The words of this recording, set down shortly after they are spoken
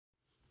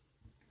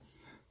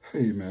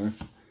Hey man,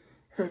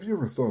 have you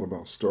ever thought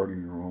about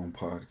starting your own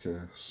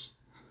podcast?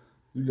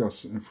 You got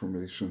some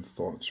information,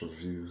 thoughts, or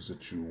views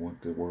that you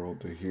want the world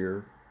to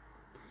hear?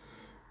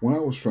 When I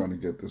was trying to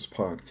get this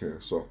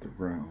podcast off the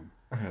ground,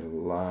 I had a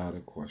lot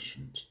of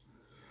questions.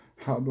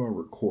 How do I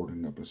record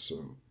an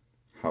episode?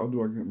 How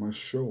do I get my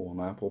show on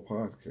Apple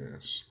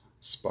Podcasts,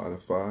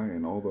 Spotify,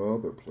 and all the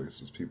other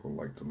places people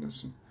like to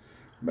listen?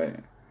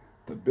 Man,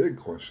 the big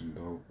question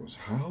though was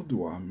how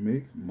do I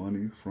make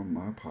money from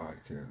my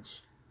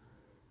podcast?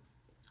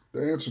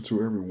 The answer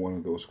to every one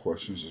of those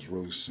questions is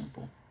really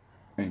simple.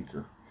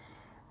 Anchor.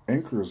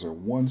 Anchor is a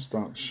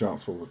one-stop shop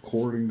for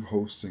recording,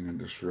 hosting, and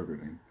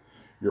distributing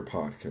your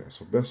podcast.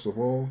 But best of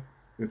all,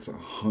 it's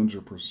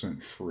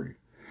 100% free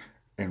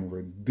and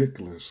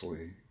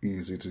ridiculously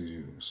easy to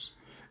use.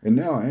 And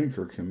now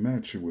Anchor can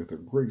match you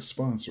with great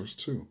sponsors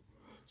too,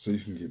 so you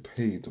can get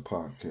paid to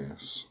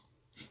podcasts.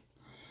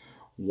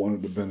 One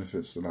of the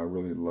benefits that I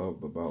really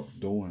loved about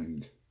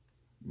doing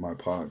my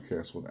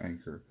podcast with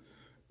Anchor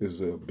is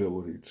the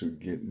ability to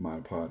get my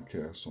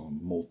podcast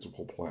on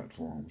multiple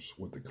platforms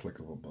with the click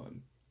of a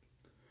button.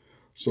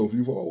 So if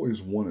you've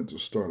always wanted to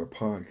start a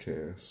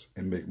podcast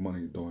and make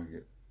money doing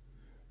it,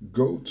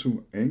 go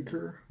to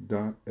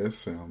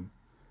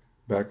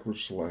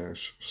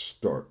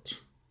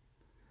anchor.fm/start.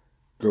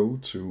 Go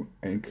to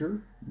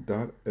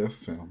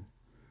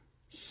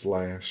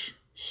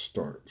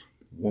anchor.fm/start.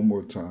 One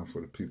more time for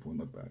the people in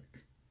the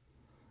back.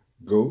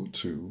 Go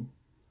to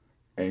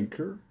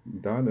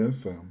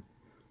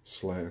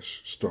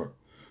anchor.fm/start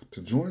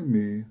to join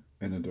me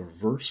and a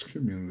diverse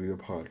community of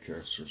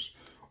podcasters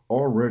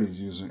already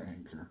using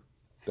Anchor.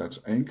 That's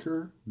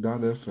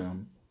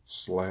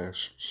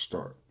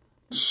anchor.fm/start.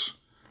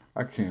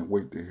 I can't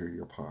wait to hear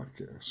your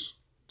podcast.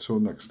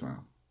 Till next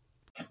time.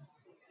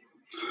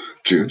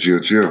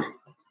 Yeah.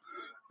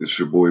 It's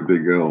your boy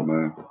Big L,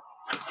 man,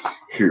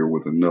 here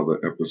with another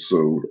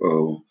episode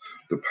of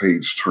the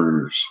Page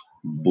Turners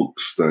Book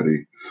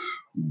Study,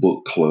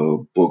 Book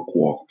Club, Book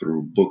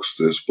Walkthrough, books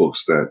this,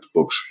 books that,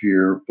 books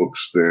here,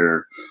 books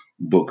there,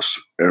 books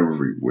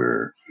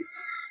everywhere.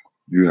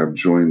 You have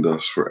joined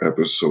us for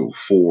episode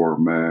 4,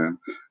 man.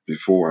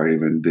 Before I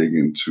even dig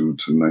into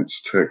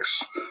tonight's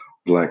text,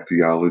 Black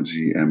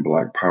Theology and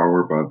Black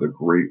Power by the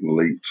great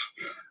late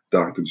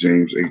Dr.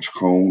 James H.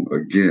 Cone.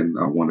 Again,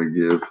 I want to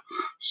give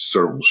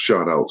several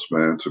shout outs,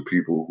 man, to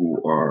people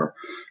who are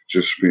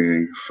just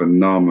being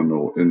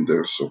phenomenal in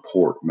their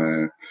support,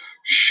 man,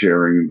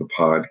 sharing the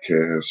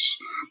podcast,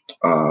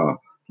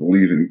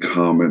 leaving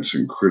comments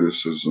and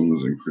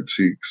criticisms and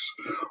critiques.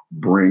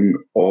 Bring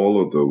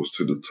all of those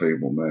to the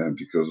table, man,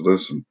 because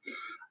listen,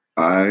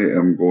 I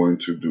am going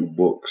to do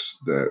books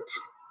that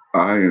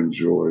I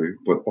enjoy,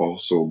 but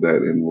also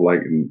that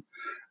enlighten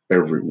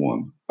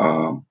everyone.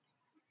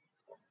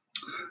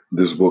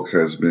 This book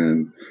has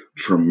been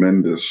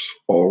tremendous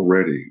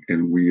already,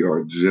 and we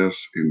are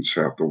just in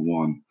chapter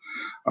 1.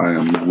 I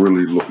am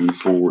really looking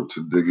forward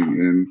to digging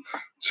in.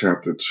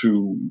 Chapter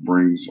 2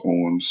 brings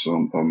on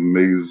some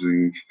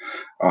amazing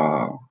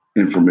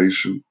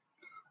information.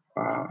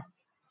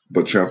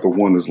 But chapter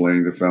 1 is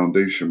laying the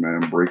foundation,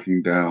 man,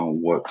 breaking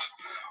down what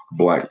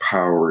Black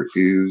Power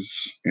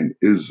is and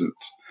isn't.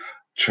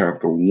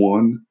 Chapter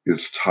 1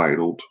 is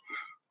titled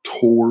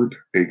Toward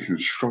a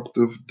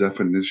Constructive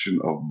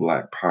Definition of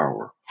Black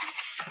Power.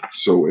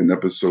 So in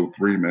episode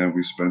 3, man,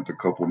 we spent a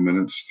couple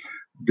minutes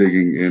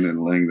digging in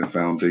and laying the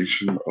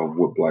foundation of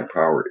what Black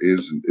Power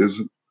is and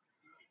isn't.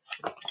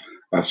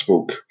 I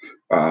spoke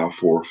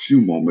for a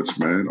few moments,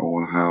 man,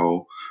 on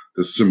how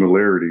the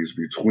similarities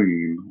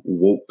between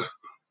woke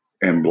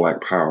and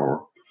Black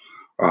Power,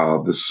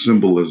 the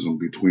symbolism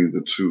between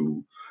the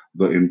two,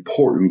 the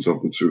importance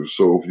of the two.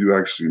 So if you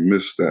actually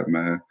missed that,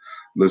 man,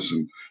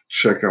 listen,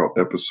 check out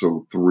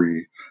episode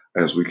 3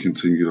 as we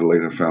continue to lay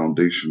the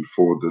foundation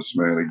for this,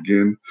 man.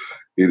 Again,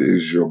 it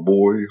is your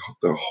boy,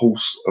 the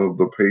host of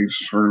the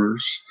Page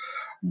Turners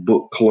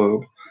Book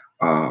Club,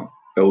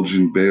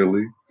 Elgin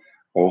Bailey,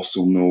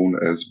 also known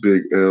as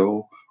Big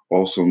L,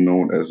 also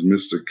known as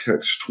Mr.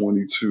 Catch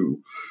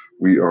 22.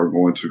 We are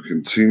going to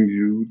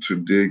continue to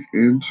dig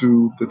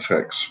into the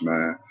text,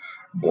 man.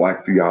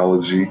 Black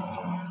Theology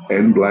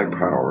and Black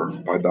Power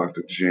by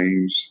Dr.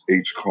 James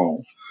H.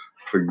 Cone.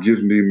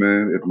 Forgive me,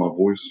 man, if my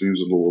voice seems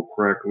a little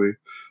crackly.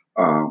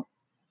 I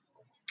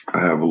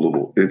have a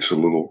little itch, a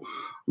little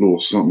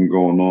something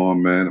going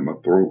on, man, in my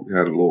throat.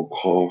 Had a little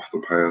cough the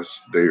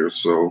past day or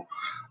so.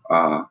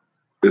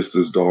 It's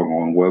this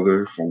doggone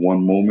weather. For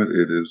one moment,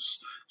 it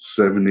is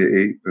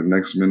 78. The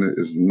next minute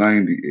is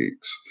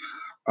 98.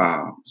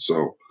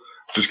 So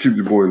just keep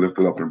your boy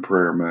lifted up in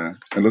prayer, man.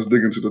 And let's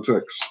dig into the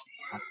text.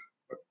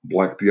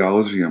 Black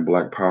Theology and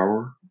Black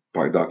Power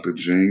by Dr.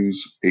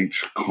 James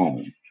H.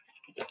 Cone.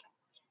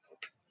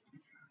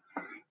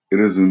 It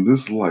is in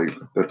this light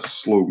that the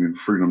slogan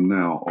Freedom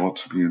Now ought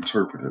to be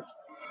interpreted.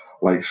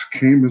 Like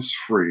Camus'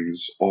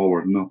 phrase, all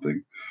or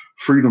nothing,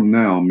 freedom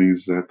now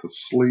means that the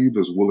slave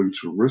is willing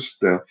to risk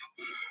death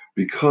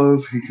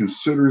because he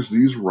considers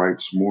these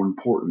rights more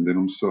important than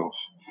himself.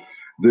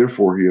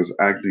 Therefore, he is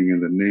acting in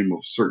the name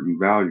of certain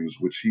values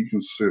which he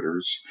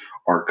considers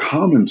are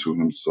common to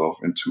himself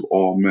and to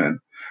all men.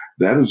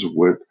 That is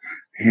what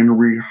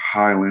Henry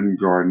Highland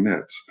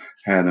Garnet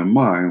had in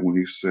mind when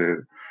he said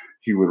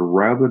he would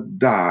rather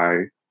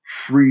die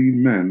free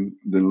men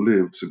than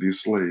live to be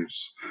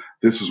slaves.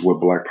 This is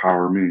what Black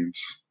Power means.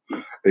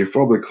 A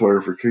further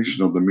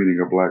clarification of the meaning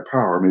of Black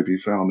Power may be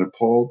found in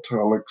Paul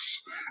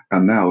Tillich's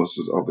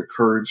analysis of the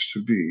courage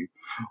to be,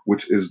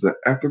 which is the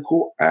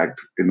ethical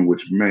act in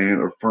which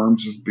man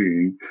affirms his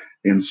being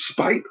in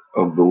spite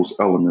of those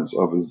elements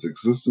of his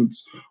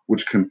existence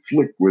which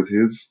conflict with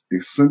his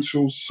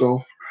essential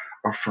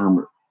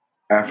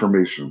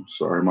affirmation.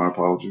 Sorry, my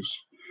apologies.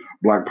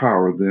 Black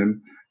Power,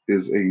 then,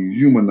 is a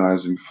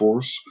humanizing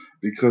force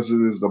because it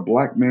is the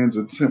black man's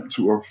attempt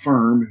to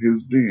affirm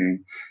his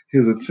being,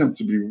 his attempt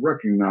to be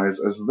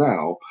recognized as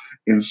thou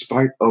in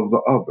spite of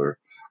the other,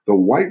 the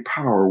white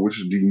power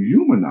which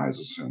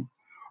dehumanizes him.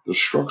 The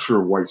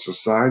structure of white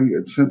society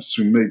attempts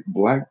to make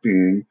black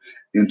being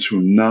into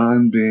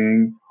non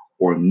being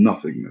or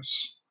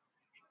nothingness.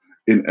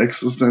 In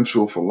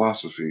existential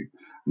philosophy,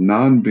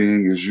 non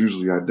being is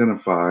usually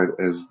identified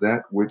as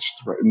that which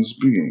threatens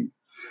being.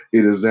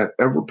 It is that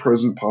ever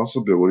present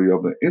possibility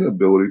of the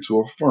inability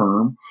to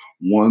affirm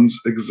one's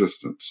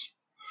existence.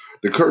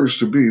 The courage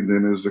to be,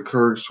 then, is the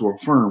courage to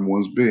affirm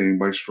one's being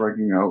by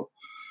striking out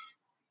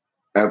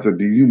at the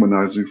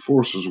dehumanizing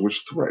forces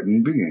which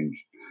threaten being.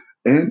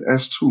 And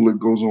as Tulick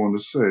goes on to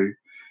say,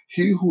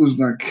 he who is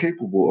not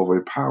capable of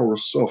a power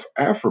of self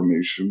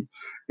affirmation,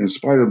 in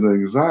spite of the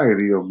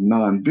anxiety of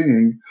non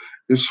being,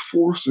 is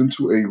forced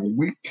into a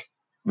weak,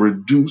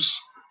 reduced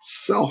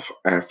self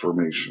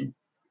affirmation.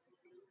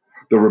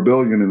 The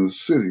rebellion in the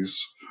cities,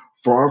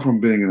 far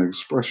from being an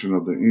expression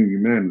of the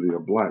inhumanity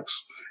of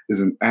blacks, is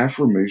an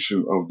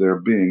affirmation of their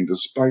being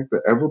despite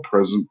the ever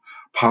present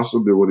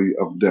possibility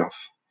of death.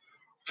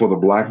 For the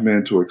black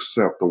man to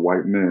accept the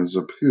white man's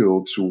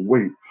appeal to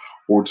wait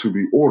or to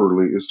be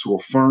orderly is to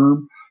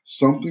affirm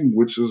something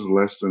which is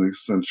less than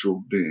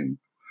essential being.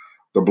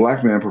 The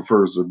black man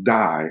prefers to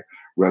die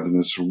rather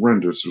than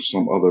surrender to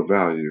some other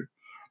value.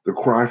 The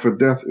cry for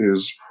death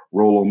is,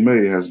 Rollo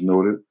May has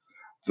noted,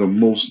 the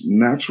most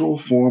natural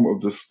form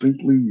of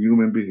distinctly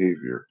human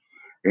behavior.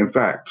 In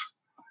fact,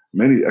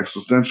 many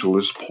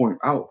existentialists point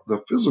out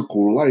the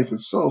physical life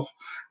itself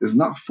is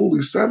not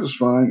fully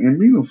satisfying and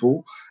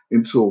meaningful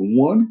until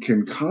one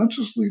can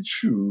consciously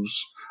choose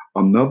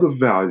another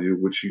value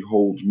which he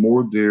holds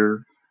more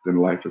dear than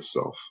life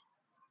itself.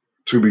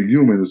 To be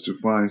human is to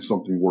find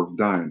something worth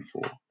dying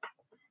for.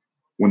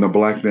 When the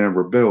black man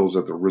rebels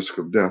at the risk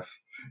of death,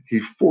 he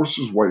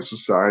forces white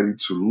society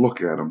to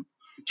look at him,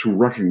 to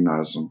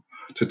recognize him,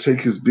 to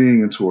take his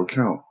being into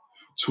account,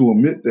 to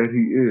admit that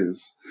he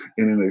is,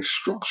 and in a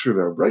structure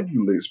that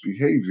regulates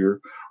behavior,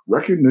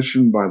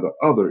 recognition by the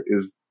other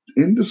is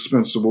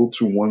indispensable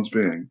to one's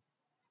being.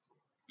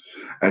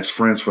 As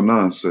Frantz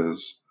Fanon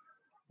says,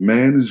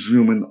 man is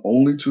human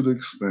only to the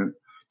extent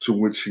to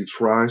which he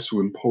tries to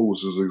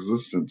impose his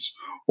existence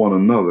on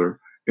another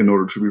in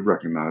order to be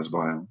recognized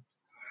by him.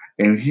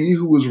 And he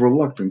who is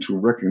reluctant to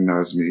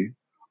recognize me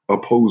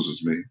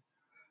opposes me.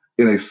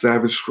 In a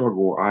savage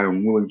struggle, I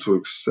am willing to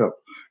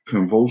accept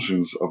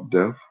convulsions of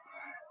death,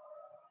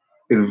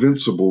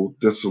 invincible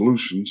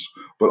dissolutions,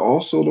 but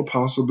also the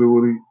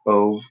possibility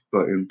of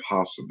the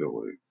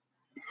impossibility.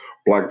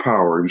 Black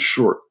power, in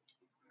short,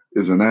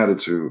 is an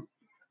attitude,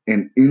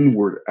 an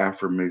inward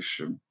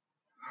affirmation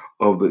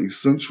of the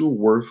essential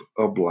worth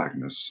of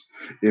blackness.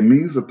 It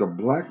means that the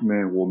black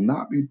man will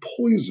not be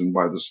poisoned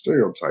by the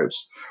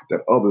stereotypes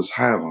that others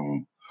have on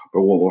him,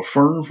 but will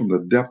affirm from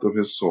the depth of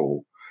his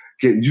soul,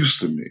 get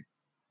used to me.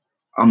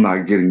 I'm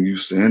not getting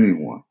used to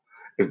anyone.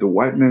 If the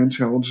white man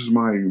challenges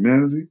my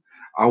humanity,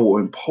 I will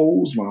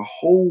impose my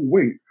whole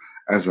weight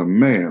as a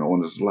man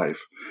on his life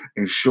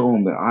and show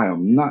him that I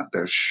am not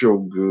that show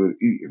good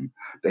eating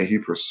that he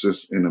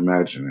persists in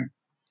imagining.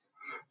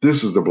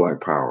 This is the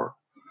black power.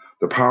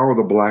 The power of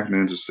the black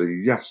man to say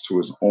yes to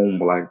his own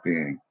black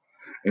being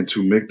and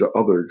to make the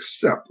other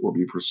accept or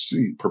be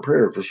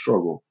prepared for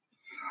struggle.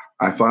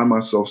 I find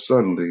myself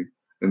suddenly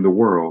in the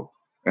world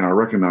and I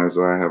recognize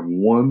that I have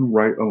one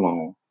right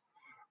alone,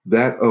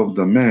 that of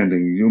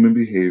demanding human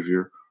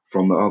behavior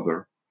from the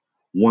other,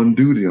 one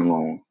duty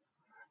alone,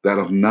 that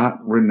of not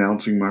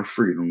renouncing my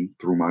freedom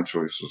through my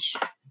choices.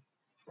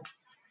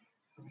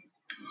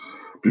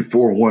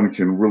 Before one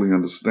can really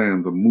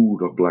understand the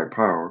mood of black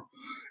power,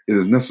 it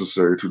is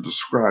necessary to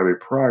describe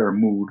a prior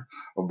mood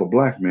of the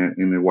black man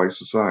in a white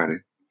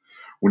society.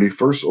 When he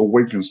first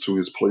awakens to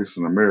his place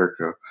in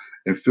America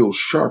and feels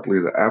sharply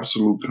the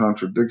absolute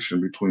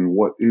contradiction between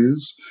what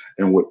is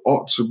and what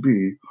ought to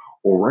be,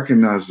 or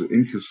recognize the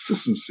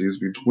inconsistencies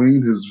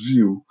between his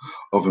view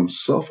of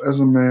himself as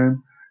a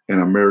man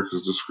and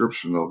America's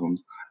description of him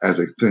as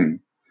a thing,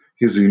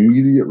 his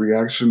immediate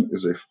reaction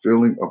is a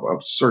feeling of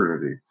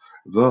absurdity.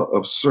 The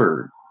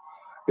absurd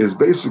is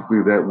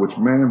basically that which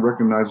man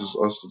recognizes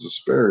us the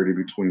disparity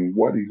between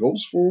what he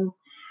hopes for,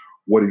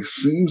 what he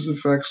seems in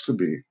fact to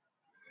be.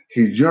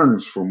 He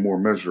yearns for more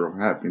measure of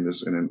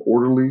happiness in an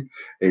orderly,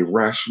 a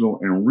rational,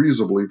 and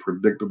reasonably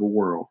predictable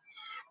world.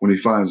 When he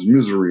finds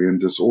misery in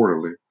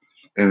disorderly,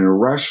 an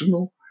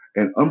irrational,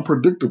 and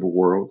unpredictable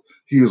world,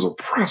 he is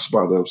oppressed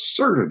by the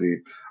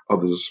absurdity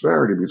of the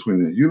disparity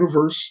between the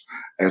universe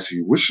as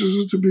he wishes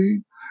it to be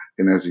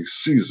and as he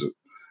sees it.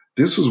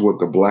 This is what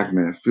the black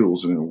man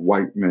feels in a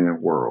white man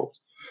world.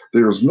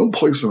 There is no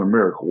place in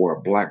America where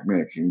a black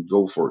man can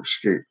go for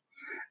escape.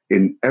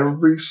 In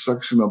every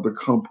section of the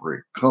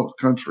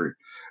country,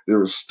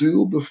 there is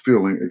still the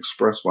feeling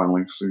expressed by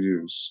Langston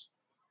Hughes.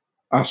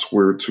 I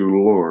swear to the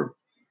Lord,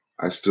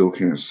 I still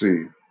can't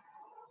see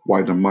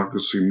why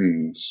democracy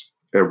means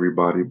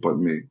everybody but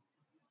me.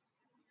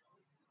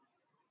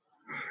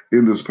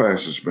 In this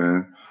passage,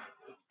 man,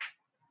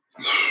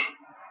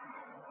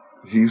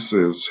 he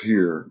says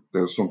here,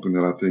 there's something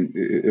that I think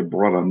it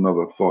brought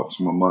another thought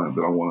to my mind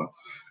that I want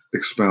to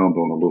expound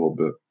on a little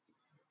bit.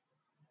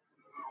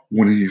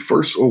 When he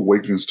first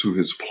awakens to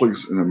his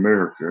place in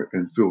America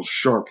and feels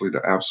sharply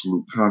the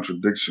absolute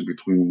contradiction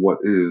between what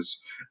is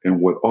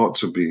and what ought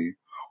to be,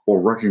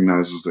 or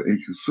recognizes the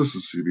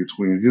inconsistency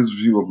between his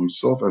view of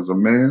himself as a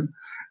man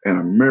and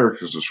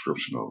America's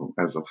description of him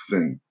as a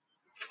thing,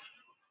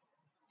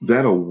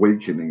 that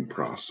awakening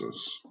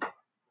process,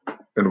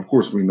 and of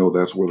course we know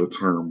that's where the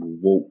term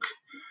woke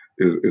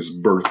is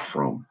birthed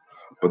from,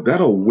 but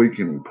that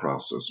awakening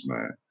process,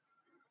 man,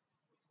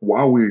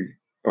 while we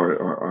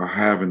are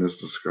having this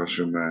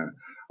discussion, man,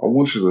 I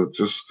want you to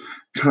just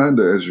kind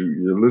of, as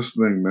you're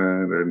listening,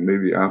 man, and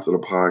maybe after the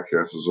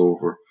podcast is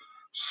over,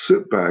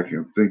 sit back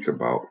and think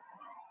about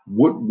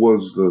what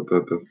was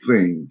the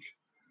thing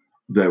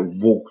that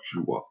woke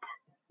you up?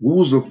 What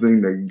was the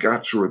thing that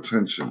got your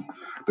attention?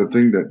 The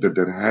thing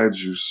that had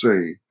you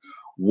say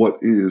what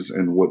is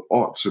and what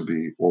ought to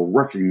be, or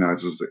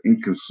recognizes the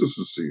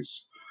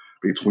inconsistencies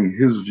between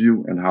his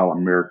view and how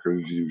America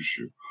views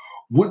you?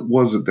 What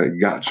was it that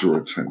got your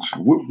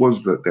attention? What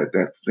was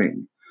that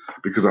thing?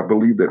 Because I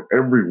believe that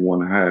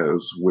everyone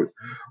has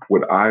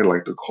what I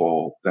like to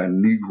call that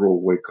Negro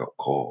wake up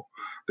call,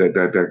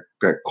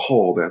 that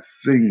call, that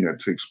thing that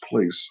takes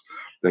place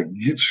that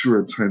gets your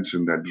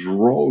attention, that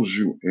draws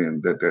you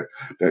in,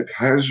 that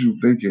has you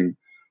thinking,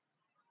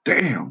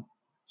 damn,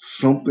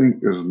 something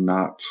is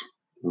not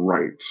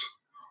right.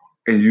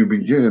 And you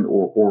begin,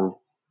 or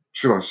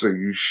should I say,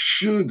 you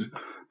should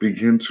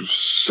begin to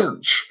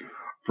search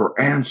for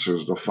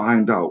answers to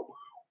find out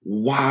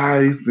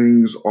why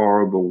things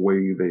are the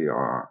way they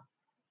are.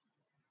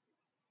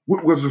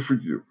 What was it for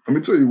you? Let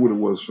me tell you what it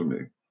was for me.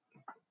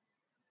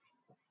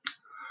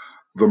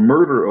 The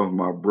murder of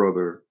my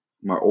brother,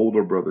 my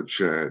older brother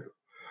Chad,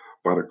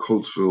 by the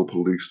Coatesville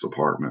Police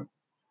Department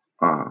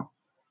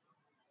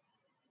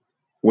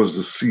was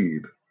the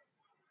seed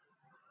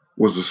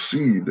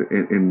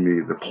in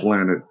me, the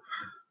planet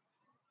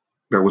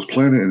that was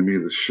planted in me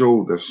that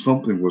showed that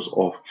something was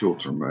off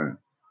kilter, man.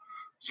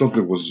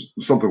 Something was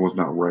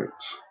not right.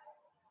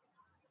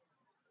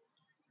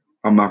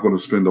 I'm not going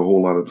to spend a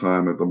whole lot of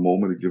time at the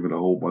moment giving a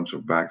whole bunch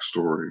of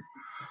backstory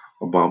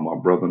about my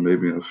brother.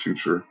 Maybe in a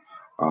future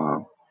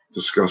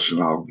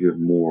discussion, I'll give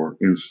more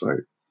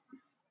insight.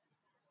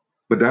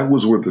 But that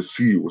was where the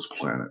seed was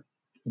planted.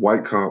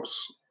 White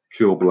cops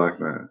kill black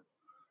man.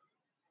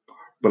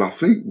 But I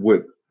think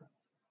what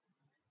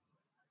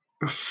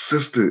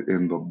assisted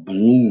in the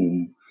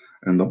bloom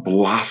and the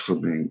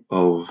blossoming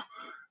of,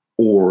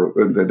 or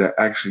that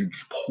actually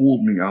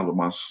pulled me out of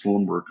my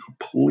slumber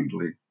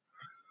completely,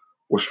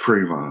 was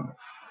Trayvon.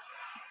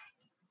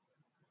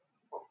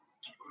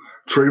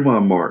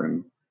 Trayvon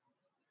Martin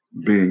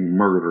being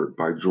murdered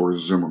by George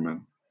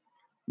Zimmerman.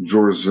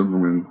 George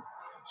Zimmerman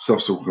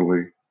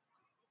subsequently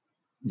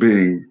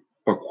being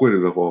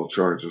acquitted of all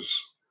charges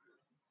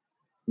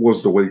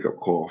was the wake-up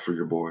call for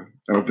your boy.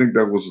 And I think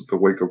that was the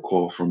wake-up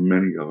call for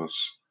many of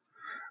us,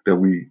 that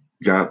we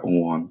got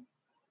on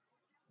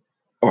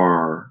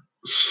our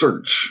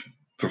search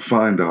to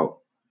find out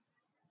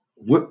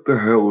what the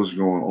hell is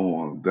going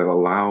on that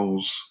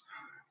allows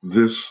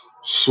this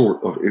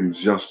sort of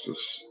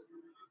injustice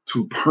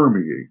to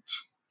permeate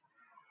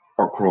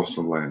across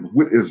the land.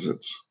 What is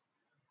it?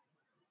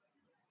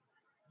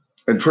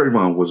 And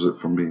Trayvon was it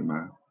for me,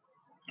 man.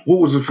 What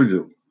was it for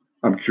you?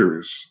 I'm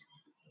curious.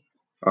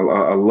 I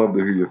love to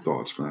hear your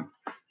thoughts, man.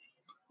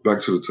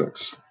 Back to the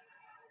text.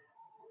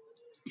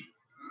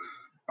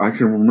 I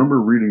can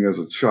remember reading as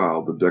a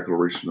child the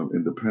Declaration of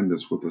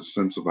Independence with a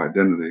sense of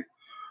identity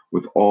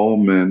with all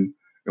men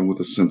and with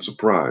a sense of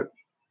pride.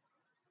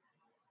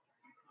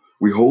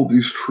 We hold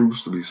these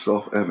truths to be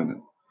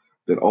self-evident,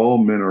 that all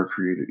men are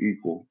created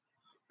equal,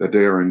 that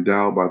they are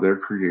endowed by their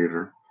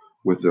Creator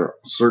with their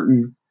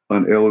certain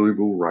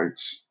unalienable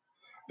rights,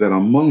 that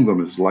among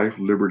them is life,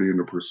 liberty, and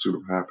the pursuit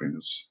of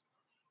happiness.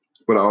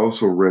 But I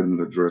also read in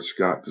the Dred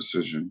Scott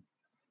decision,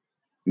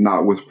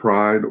 not with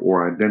pride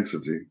or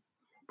identity,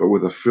 but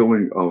with a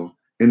feeling of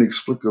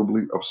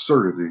inexplicably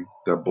absurdity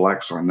that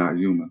blacks are not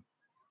human.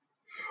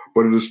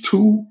 But it is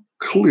too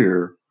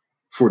clear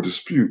for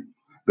dispute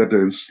that the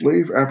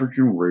enslaved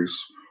African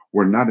race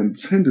were not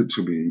intended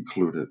to be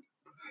included,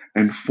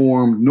 and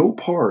formed no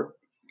part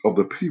of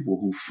the people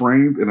who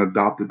framed and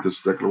adopted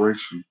this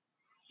declaration.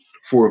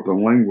 For if the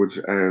language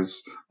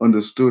as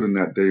understood in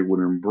that day would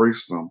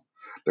embrace them,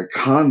 the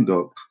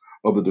conduct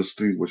of the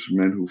distinguished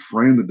men who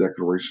framed the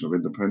Declaration of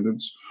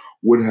Independence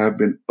would have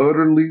been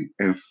utterly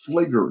and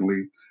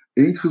flagrantly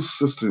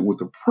inconsistent with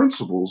the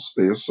principles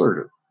they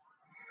asserted.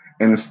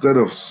 And instead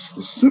of the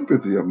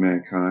sympathy of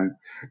mankind,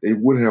 they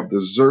would have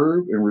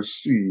deserved and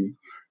received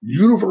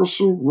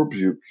universal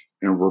rebuke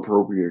and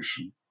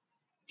repropriation.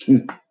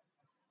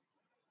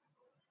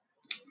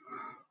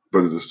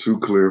 But it is too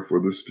clear for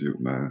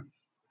dispute, man,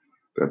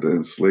 that the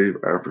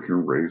enslaved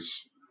African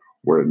race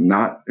were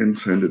not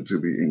intended to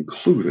be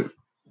included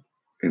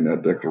in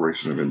that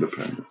Declaration of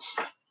Independence.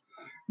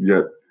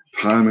 Yet,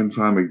 time and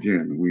time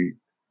again, we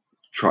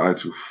try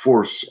to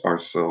force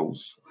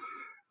ourselves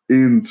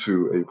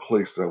into a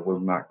place that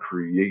was not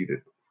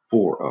created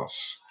for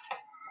us.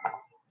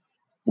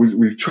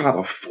 We try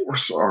to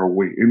force our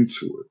way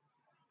into it.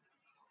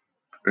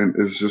 And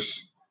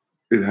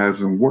it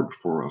hasn't worked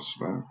for us,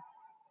 man.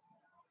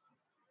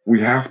 We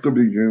have to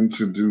begin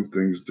to do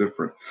things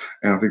different.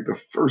 And I think the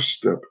first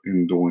step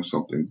in doing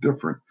something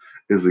different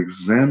is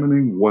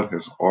examining what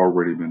has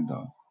already been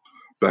done.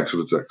 Back to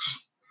the text.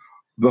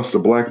 Thus the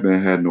black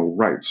man had no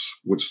rights,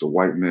 which the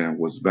white man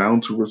was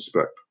bound to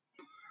respect.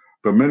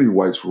 But many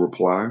whites will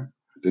reply,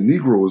 the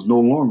Negro is no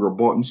longer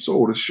bought and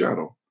sold as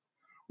chattel.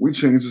 We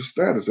changed his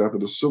status after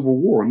the Civil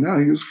War, and now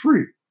he is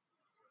free.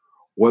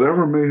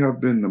 Whatever may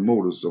have been the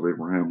motives of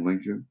Abraham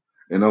Lincoln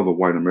and other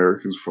white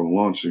Americans for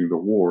launching the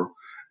war,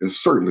 it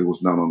certainly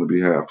was not on the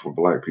behalf of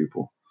black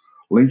people.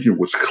 Lincoln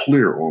was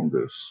clear on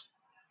this.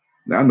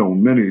 Now, I know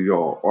many of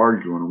y'all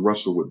argue and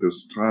wrestle with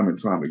this time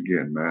and time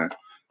again, man.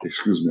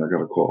 Excuse me, I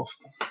got a cough.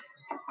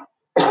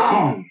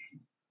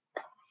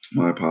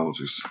 My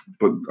apologies.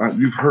 But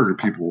you've heard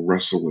people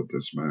wrestle with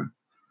this, man.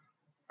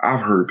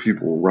 I've heard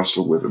people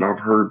wrestle with it. I've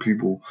heard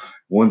people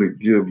want to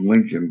give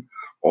Lincoln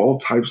all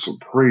types of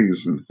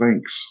praise and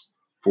thanks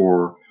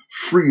for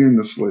freeing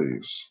the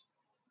slaves.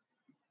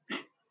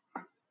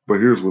 But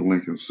here's what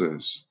Lincoln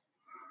says.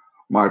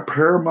 My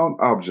paramount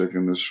object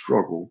in this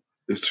struggle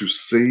is to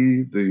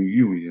save the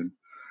Union,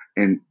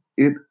 and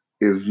it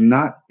is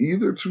not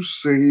either to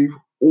save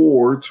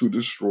or to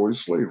destroy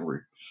slavery.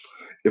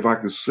 If I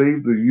could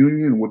save the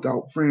Union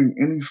without freeing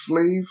any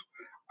slave,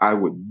 I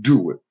would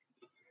do it.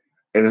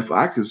 And if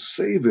I could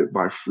save it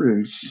by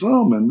freeing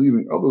some and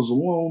leaving others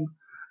alone,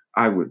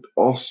 I would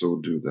also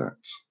do that.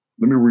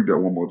 Let me read that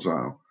one more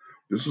time.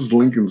 This is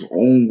Lincoln's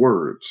own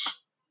words.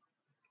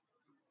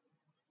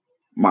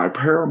 My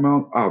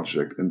paramount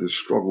object in this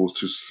struggle is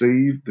to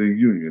save the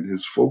Union.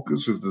 His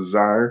focus, his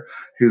desire,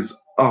 his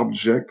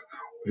object,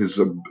 his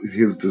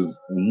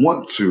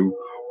want to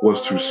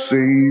was to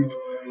save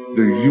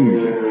the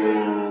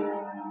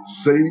Union.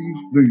 Save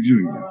the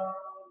Union.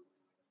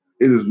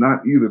 It is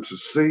not either to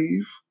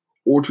save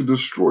or to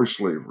destroy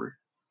slavery.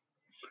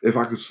 If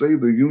I could save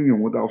the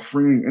Union without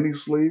freeing any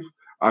slave,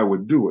 I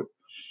would do it.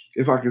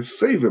 If I could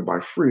save it by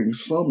freeing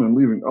some and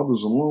leaving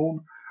others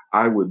alone,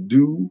 I would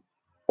do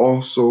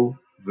also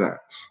that.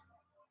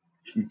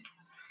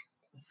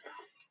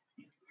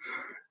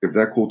 If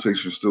that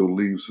quotation still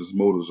leaves his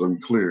motives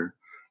unclear,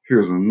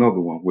 here's another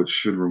one which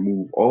should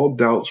remove all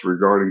doubts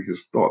regarding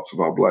his thoughts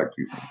about black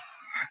people.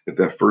 If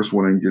that first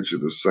one didn't get you,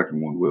 the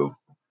second one will.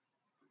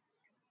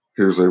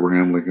 Here's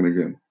Abraham Lincoln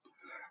again.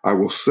 I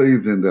will say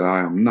then that I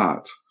am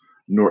not,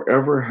 nor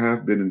ever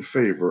have been in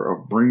favor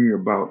of bringing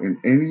about in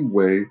any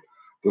way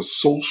the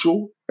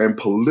social and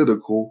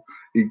political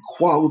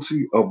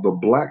equality of the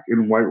black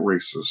and white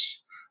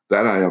races,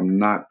 that I am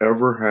not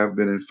ever have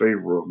been in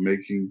favor of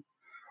making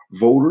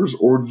voters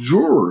or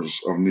jurors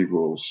of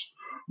Negroes,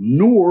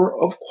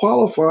 nor of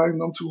qualifying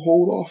them to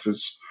hold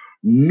office,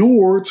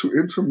 nor to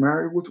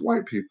intermarry with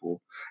white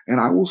people. And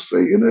I will say,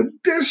 in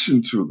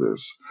addition to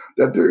this,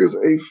 that there is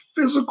a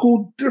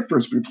physical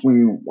difference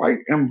between white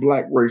and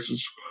black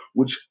races,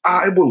 which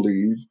I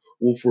believe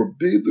will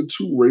forbid the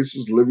two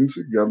races living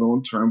together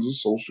on terms of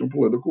social and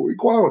political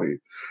equality.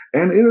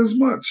 And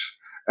inasmuch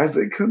as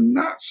they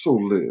cannot so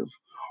live,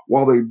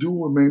 while they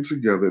do remain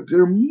together,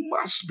 there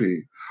must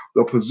be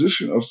the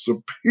position of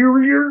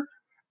superior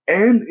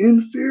and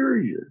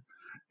inferior.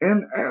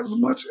 And as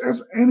much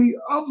as any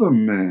other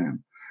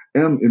man,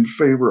 am in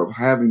favor of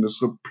having the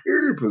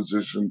superior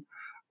position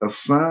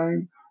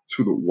assigned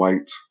to the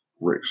white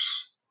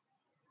race.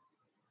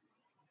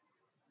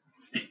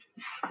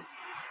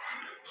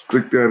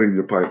 Stick that in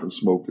your pipe and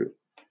smoke it.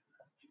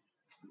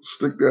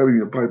 Stick that in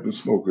your pipe and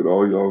smoke it.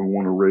 All y'all who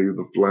want to raise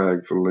the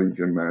flag for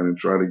Lincoln, man, and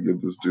try to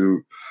give this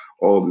dude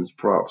all these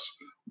props.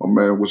 My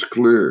man was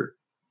clear.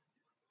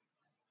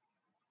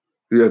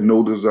 He had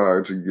no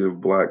desire to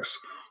give blacks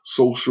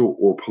social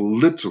or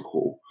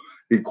political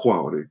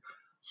equality,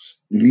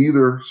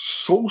 neither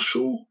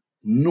social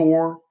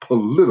nor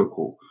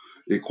political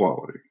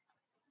equality.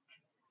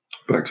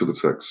 Back to the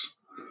text.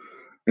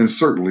 And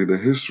certainly the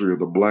history of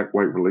the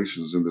black-white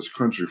relations in this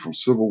country from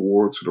Civil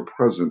War to the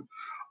present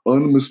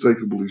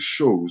unmistakably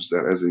shows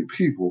that as a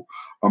people,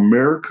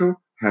 America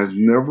has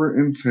never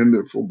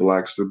intended for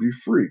blacks to be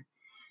free.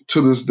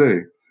 To this day,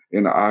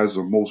 in the eyes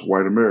of most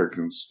white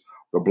Americans,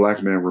 the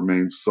black man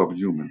remains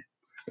subhuman.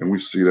 And we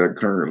see that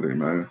currently,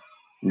 man.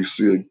 We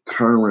see it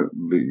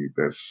currently,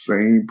 that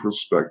same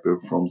perspective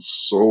from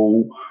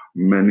so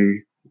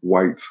many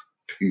white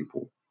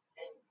people.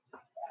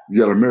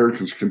 Yet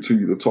Americans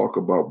continue to talk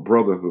about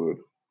brotherhood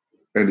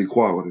and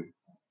equality.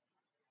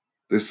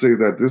 They say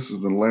that this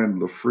is the land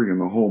of the free and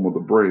the home of the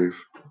brave.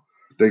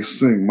 They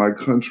sing, "My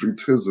country,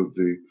 'tis of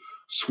thee,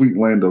 sweet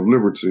land of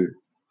liberty,"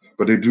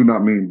 but they do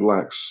not mean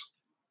blacks.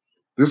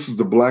 This is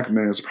the black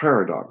man's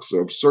paradox, the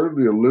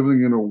absurdity of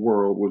living in a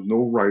world with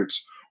no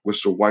rights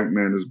which the white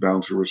man is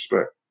bound to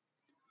respect.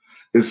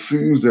 It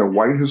seems that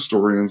white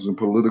historians and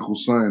political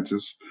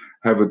scientists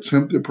have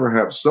attempted,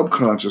 perhaps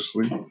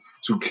subconsciously,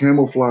 to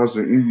camouflage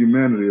the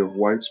inhumanity of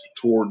whites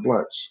toward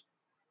blacks.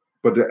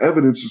 But the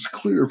evidence is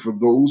clear for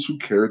those who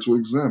care to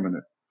examine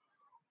it.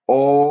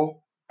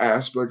 All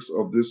aspects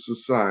of this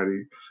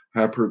society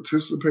have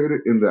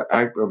participated in the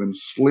act of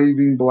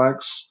enslaving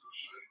blacks,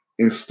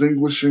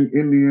 extinguishing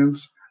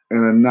Indians,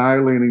 and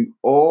annihilating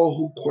all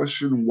who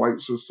question white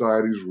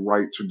society's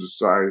right to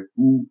decide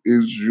who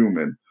is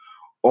human.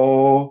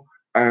 All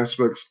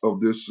aspects of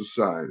this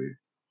society.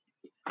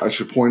 I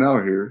should point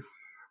out here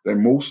that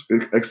most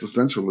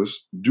existentialists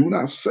do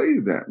not say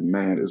that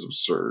man is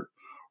absurd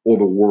or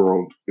the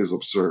world is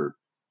absurd.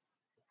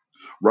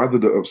 Rather,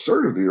 the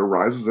absurdity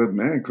arises as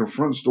man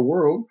confronts the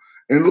world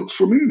and looks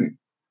for meaning.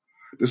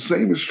 The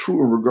same is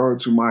true in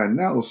regard to my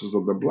analysis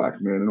of the black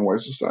man in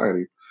white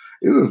society.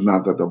 It is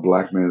not that the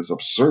black man is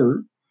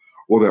absurd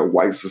or that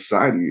white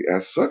society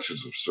as such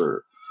is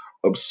absurd.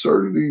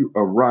 Absurdity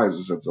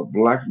arises as the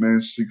black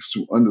man seeks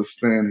to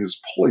understand his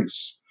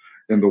place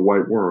in the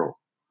white world.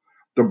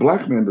 The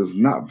black man does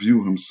not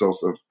view himself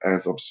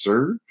as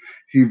absurd.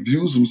 He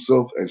views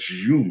himself as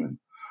human.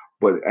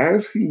 But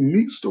as he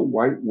meets the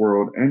white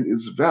world and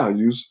its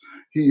values,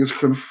 he is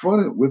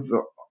confronted with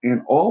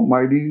an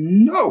almighty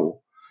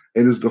no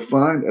and is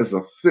defined as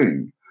a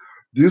thing.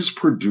 This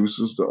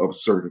produces the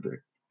absurdity.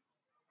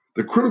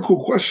 The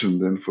critical question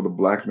then for the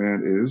black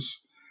man is,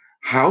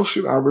 how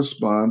should I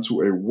respond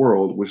to a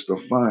world which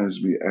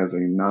defines me as a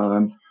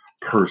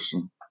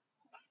non-person?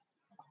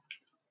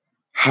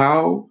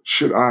 How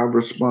should I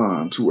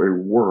respond to a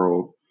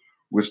world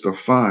which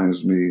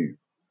defines me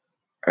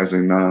as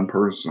a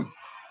non-person?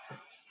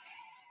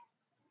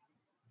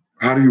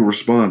 How do you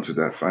respond to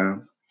that,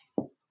 fam?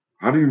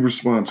 How do you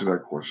respond to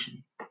that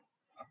question?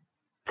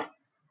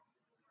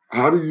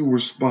 How do you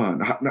respond?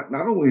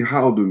 Not only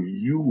how do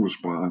you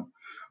respond,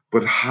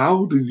 but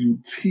how do you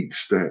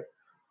teach that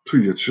to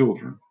your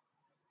children?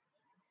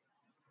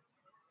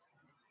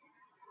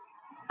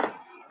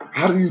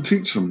 How do you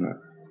teach them that?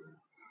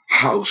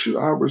 How should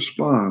I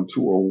respond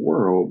to a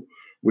world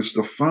which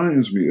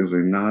defines me as a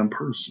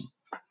non-person?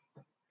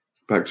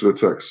 Back to the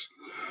text.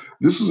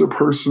 This is a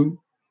person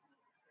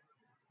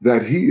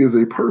that he is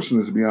a person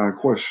is beyond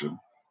question,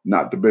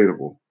 not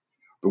debatable.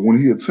 But when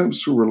he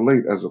attempts to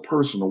relate as a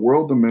person, the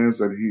world demands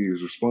that he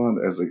is respond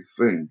as a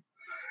thing.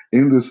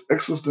 In this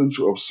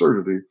existential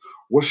absurdity,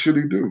 what should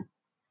he do?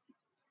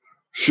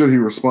 Should he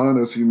respond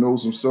as he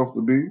knows himself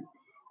to be,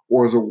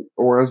 or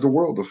as the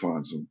world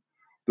defines him?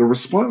 The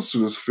response to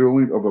this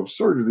feeling of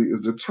absurdity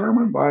is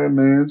determined by a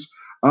man's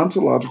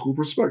ontological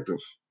perspective.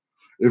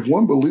 If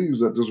one believes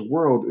that this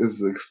world is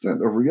the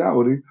extent of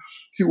reality,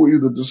 he will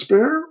either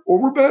despair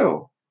or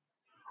rebel.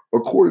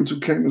 According to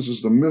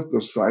Camus's The Myth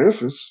of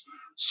Sisyphus,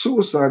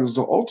 suicide is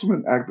the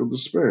ultimate act of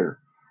despair.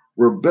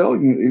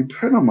 Rebellion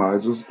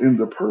epitomizes in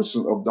the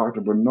person of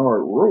Dr.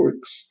 Bernard Roix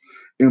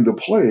in The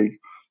Plague.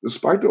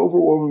 Despite the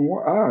overwhelming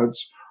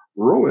odds,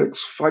 Roix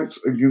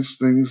fights against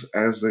things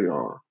as they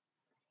are.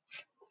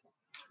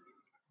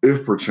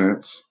 If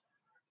perchance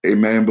a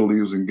man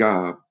believes in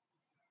God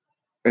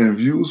and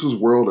views his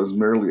world as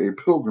merely a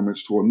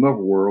pilgrimage to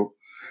another world,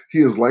 he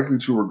is likely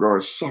to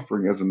regard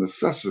suffering as a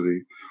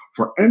necessity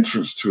for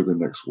entrance to the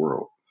next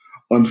world.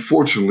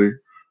 Unfortunately,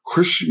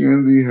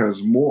 Christianity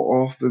has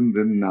more often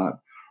than not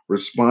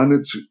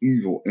responded to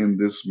evil in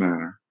this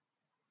manner.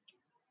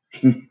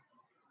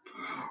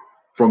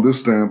 From this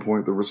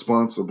standpoint, the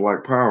response of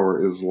Black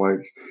Power is like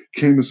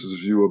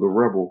Camus's view of the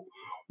rebel.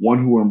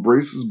 One who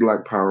embraces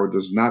Black Power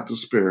does not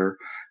despair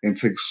and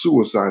takes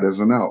suicide as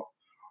an out,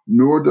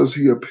 nor does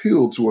he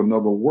appeal to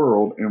another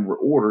world in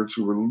order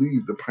to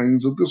relieve the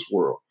pains of this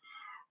world.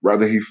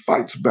 Rather, he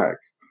fights back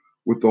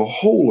with the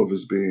whole of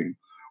his being.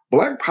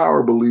 Black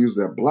Power believes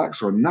that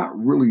blacks are not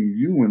really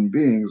human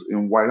beings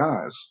in white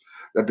eyes,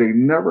 that they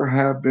never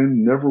have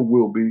been, never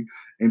will be,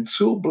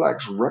 until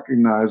blacks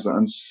recognize the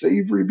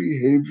unsavory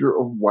behavior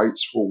of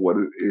whites for what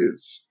it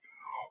is.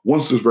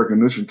 Once this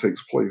recognition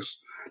takes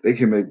place, they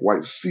can make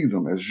whites see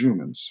them as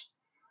humans.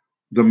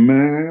 The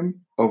man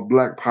of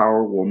Black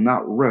Power will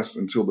not rest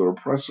until the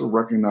oppressor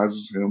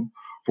recognizes him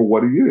for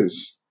what he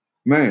is,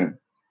 man.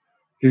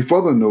 He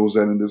further knows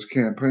that in this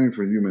campaign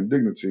for human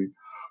dignity,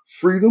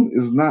 freedom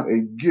is not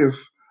a gift,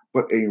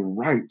 but a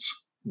right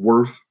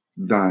worth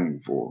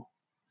dying for.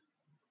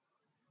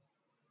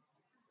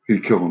 He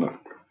killing it.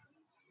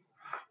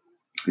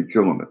 He's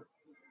killing it.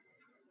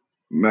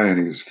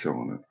 Man, he's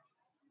killing it.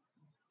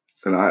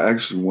 And I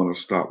actually want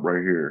to stop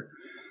right here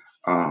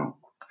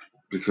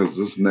because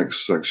this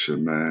next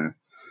section, man,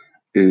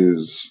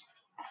 is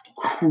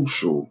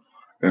crucial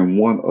and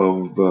one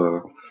of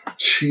the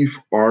chief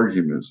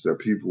arguments that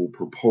people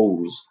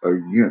propose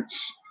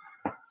against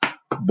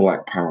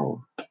Black Power.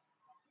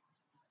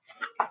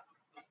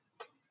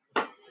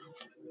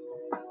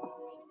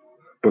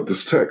 But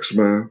this text,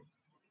 man,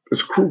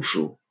 is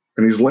crucial.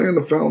 And he's laying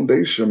the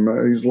foundation,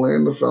 man. He's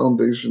laying the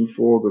foundation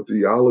for the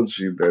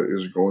theology that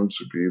is going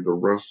to be the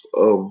rest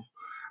of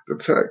the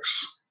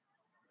text.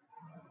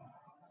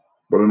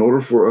 But in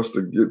order for us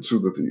to get to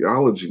the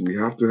theology, we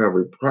have to have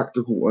a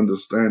practical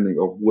understanding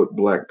of what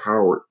Black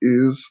Power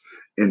is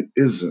and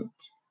isn't,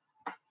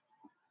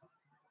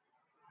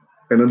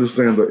 and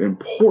understand the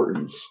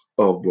importance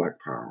of Black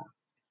Power.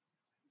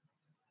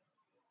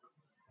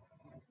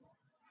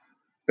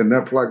 And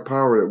that Black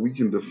Power that we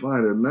can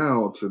define it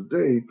now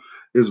today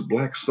is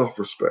Black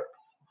self-respect.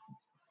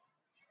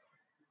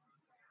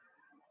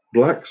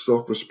 Black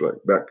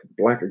self-respect,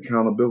 Black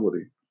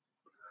accountability,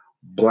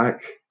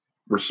 Black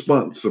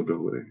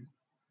responsibility,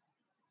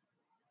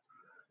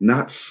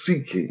 not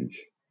seeking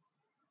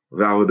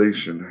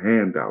validation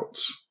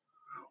handouts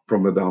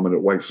from the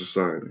dominant white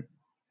society,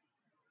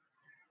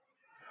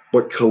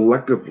 but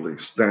collectively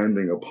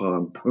standing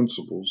upon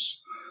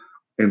principles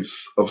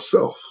of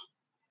self.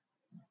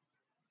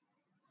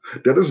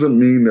 That doesn't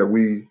mean that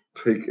we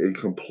take a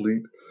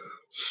complete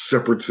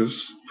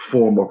separatist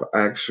form of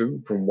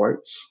action from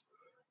whites,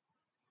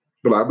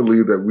 but I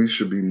believe that we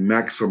should be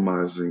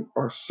maximizing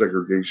our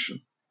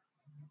segregation.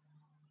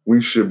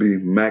 We should be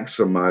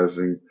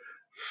maximizing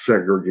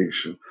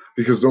segregation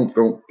because don't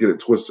get it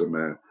twisted,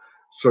 man.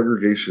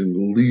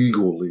 Segregation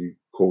legally,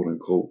 quote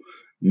unquote,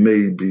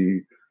 may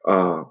be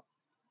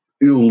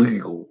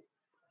illegal,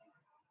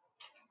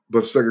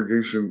 but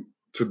segregation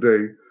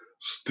today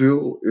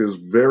still is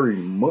very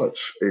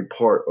much a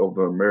part of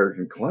the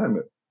American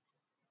climate.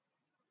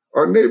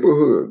 Our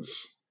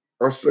neighborhoods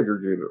are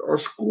segregated. Our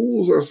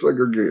schools are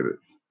segregated,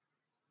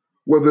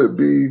 whether it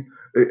be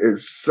a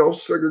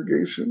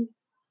self-segregation,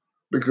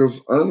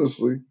 because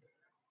honestly,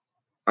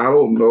 I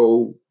don't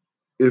know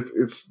if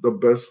it's the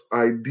best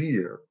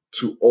idea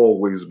to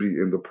always be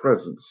in the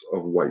presence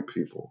of white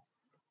people.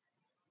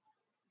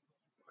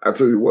 I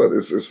tell you what,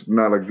 it's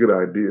not a good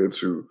idea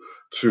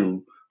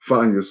to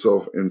find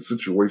yourself in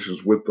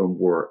situations with them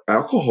where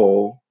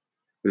alcohol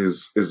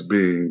is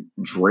being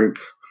drank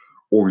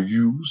or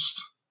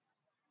used,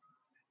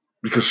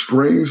 because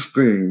strange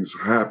things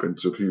happen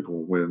to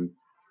people when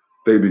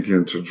they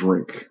begin to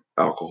drink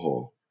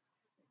alcohol.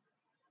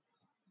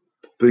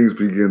 Things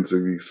begin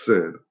to be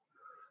said.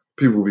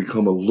 People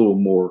become a little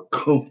more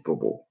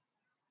comfortable.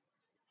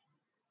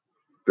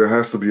 There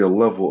has to be a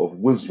level of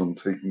wisdom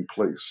taking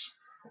place.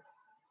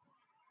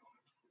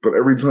 But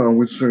every time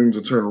we seem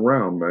to turn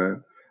around,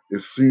 man,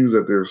 it seems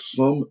that there's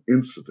some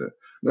incident.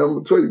 Now, I'm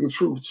going to tell you the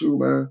truth, too,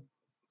 man.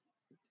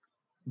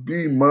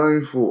 Be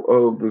mindful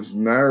of this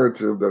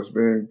narrative that's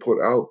being put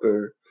out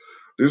there.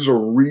 There's a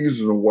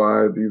reason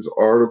why these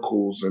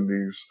articles and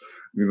these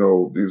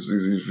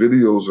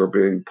videos are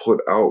being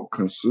put out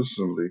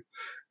consistently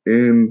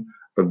in,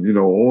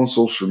 on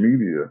social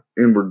media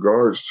in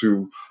regards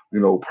to,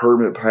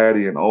 permit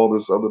patty and all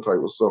this other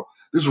type of stuff.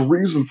 There's a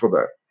reason for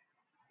that.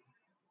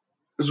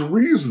 There's a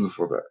reason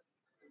for that.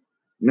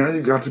 Now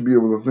you got to be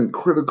able to think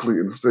critically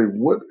and say,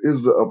 what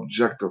is the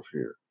objective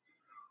here?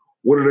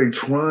 What are they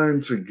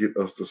trying to get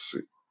us to see?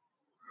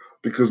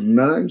 Because 9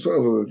 times out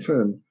of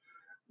 10,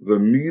 the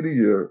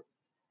media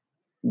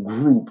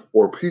group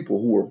or people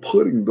who are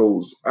putting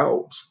those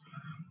out,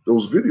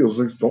 those videos,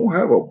 things don't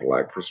have a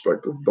Black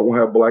perspective, don't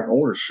have Black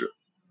ownership.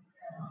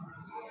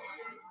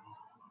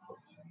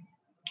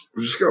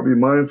 We just gotta be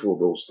mindful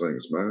of those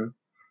things, man.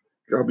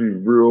 Gotta be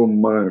real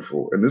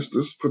mindful. And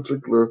this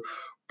particular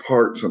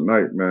part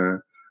tonight,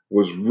 man,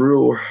 was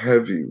real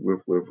heavy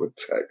with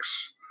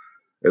text.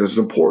 And it's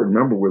important.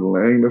 Remember, we're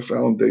laying the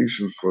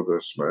foundation for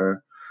this,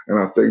 man. And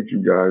I thank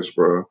you guys,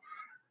 bro,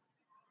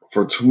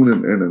 for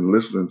tuning in and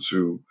listening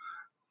to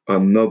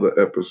another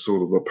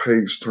episode of the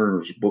Page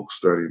Turner's book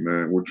study,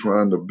 man. We're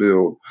trying to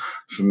build.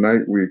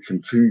 Tonight, we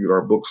continued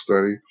our book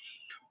study,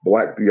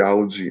 Black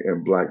Theology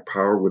and Black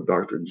Power with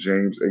Dr.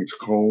 James H.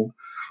 Cone.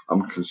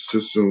 I'm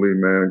consistently,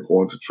 man,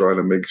 going to try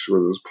to make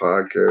sure this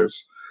podcast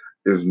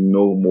is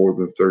no more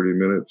than 30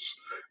 minutes.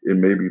 It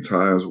may be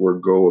times where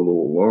it go a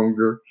little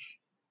longer,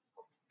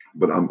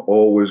 but I'm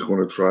always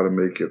going to try to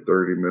make it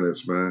 30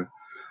 minutes, man,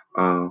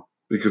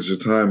 because your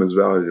time is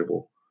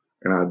valuable,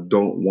 and I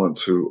don't want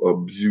to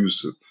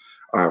abuse it.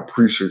 I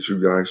appreciate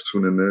you guys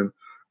tuning in.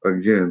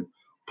 Again,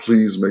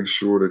 please make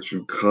sure that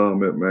you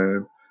comment,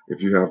 man.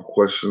 If you have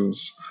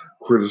questions,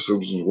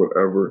 criticisms,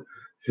 whatever,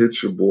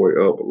 hit your boy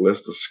up.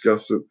 Let's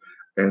discuss it.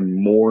 And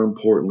more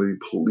importantly,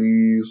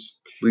 please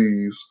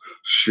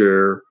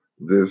share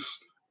this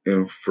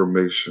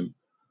information.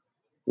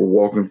 We're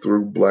walking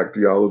through Black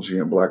Theology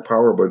and Black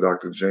Power by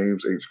Dr.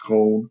 James H.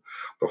 Cone,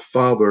 the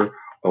father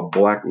of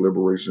Black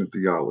liberation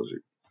theology.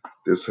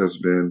 This has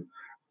been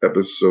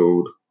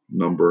episode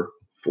number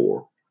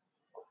 4.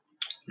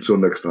 Until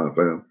next time,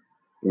 fam.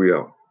 We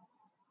out.